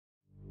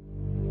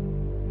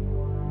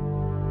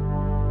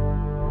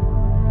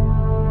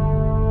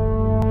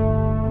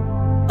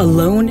a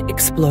lone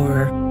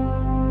explorer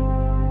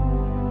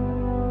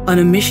on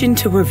a mission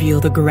to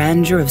reveal the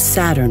grandeur of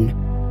Saturn,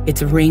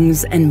 its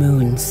rings and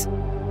moons.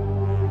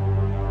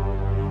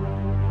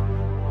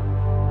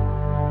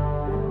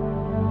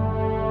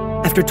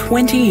 After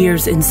 20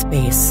 years in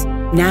space,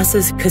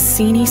 NASA's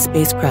Cassini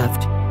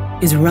spacecraft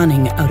is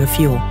running out of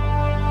fuel.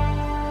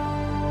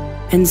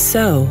 And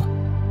so,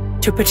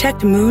 to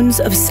protect moons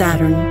of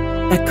Saturn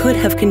that could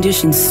have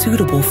conditions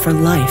suitable for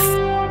life,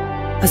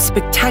 a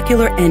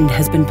spectacular end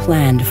has been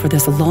planned for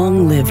this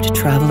long-lived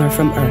traveler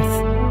from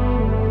Earth.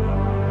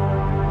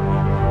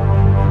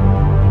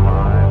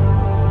 5,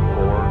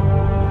 4,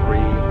 3,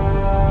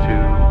 2,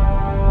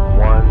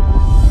 1,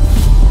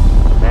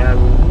 and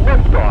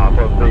liftoff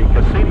of the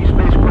Cassini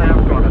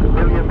spacecraft on a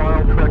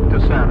billion-mile trek to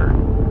Saturn.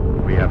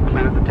 We have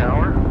cleared the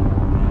tower.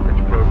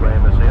 Its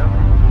program is in.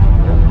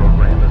 Full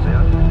program is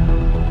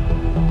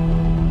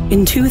in.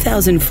 In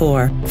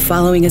 2004,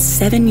 following a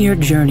 7-year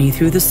journey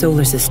through the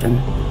solar system,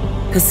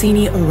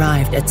 Cassini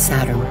arrived at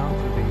Saturn.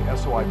 The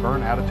SOI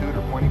burn attitude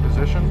or pointing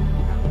position,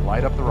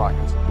 light up the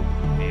rockets.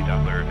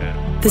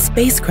 The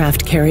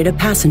spacecraft carried a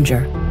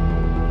passenger,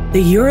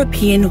 the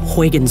European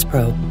Huygens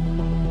probe,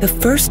 the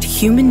first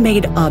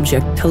human-made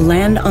object to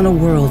land on a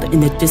world in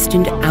the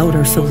distant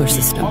outer solar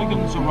system.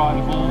 Huygens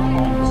arrival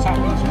on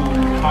Saturn's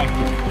moon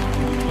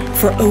Titan.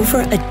 For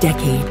over a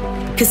decade,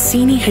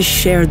 Cassini has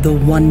shared the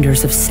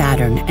wonders of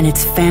Saturn and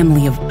its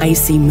family of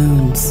icy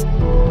moons,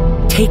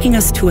 taking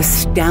us to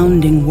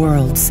astounding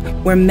worlds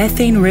where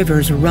methane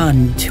rivers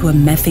run to a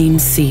methane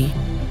sea,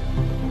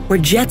 where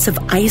jets of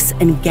ice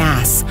and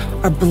gas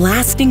are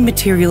blasting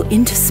material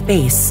into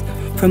space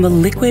from a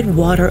liquid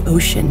water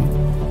ocean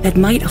that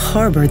might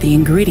harbor the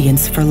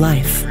ingredients for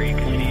life.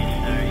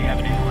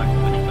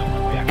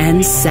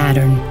 And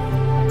Saturn,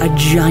 a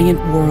giant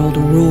world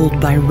ruled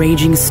by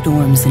raging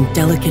storms and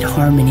delicate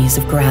harmonies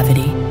of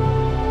gravity.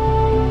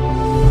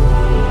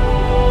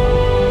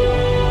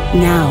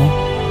 Now,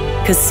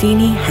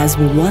 Cassini has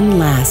one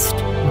last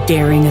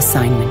daring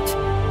assignment.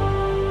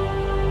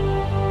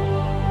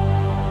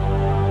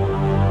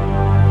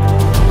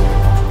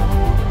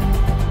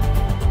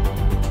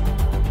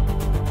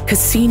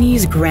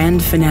 Cassini's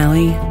grand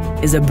finale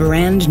is a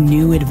brand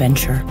new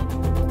adventure.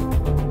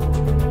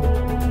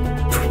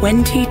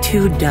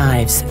 22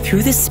 dives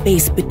through the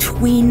space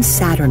between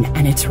Saturn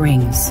and its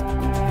rings.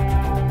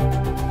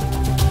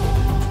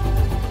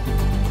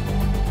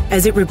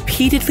 As it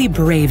repeatedly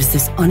braves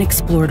this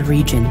unexplored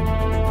region,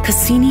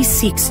 Cassini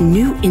seeks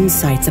new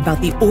insights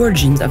about the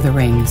origins of the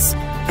rings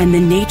and the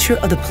nature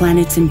of the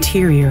planet's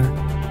interior,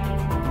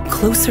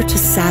 closer to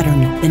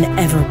Saturn than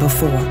ever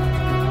before.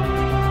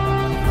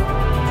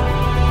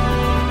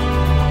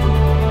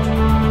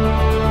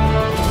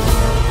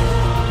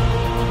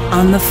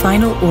 On the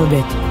final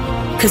orbit,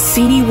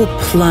 Cassini will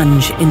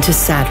plunge into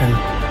Saturn,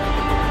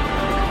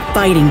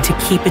 fighting to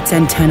keep its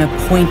antenna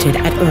pointed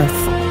at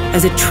Earth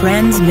as it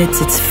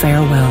transmits its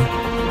farewell.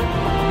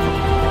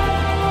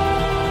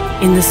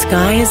 In the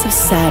skies of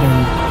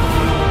Saturn,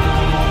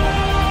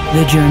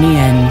 the journey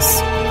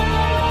ends,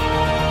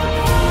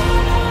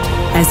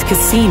 as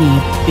Cassini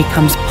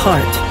becomes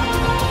part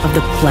of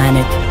the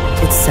planet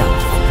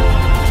itself.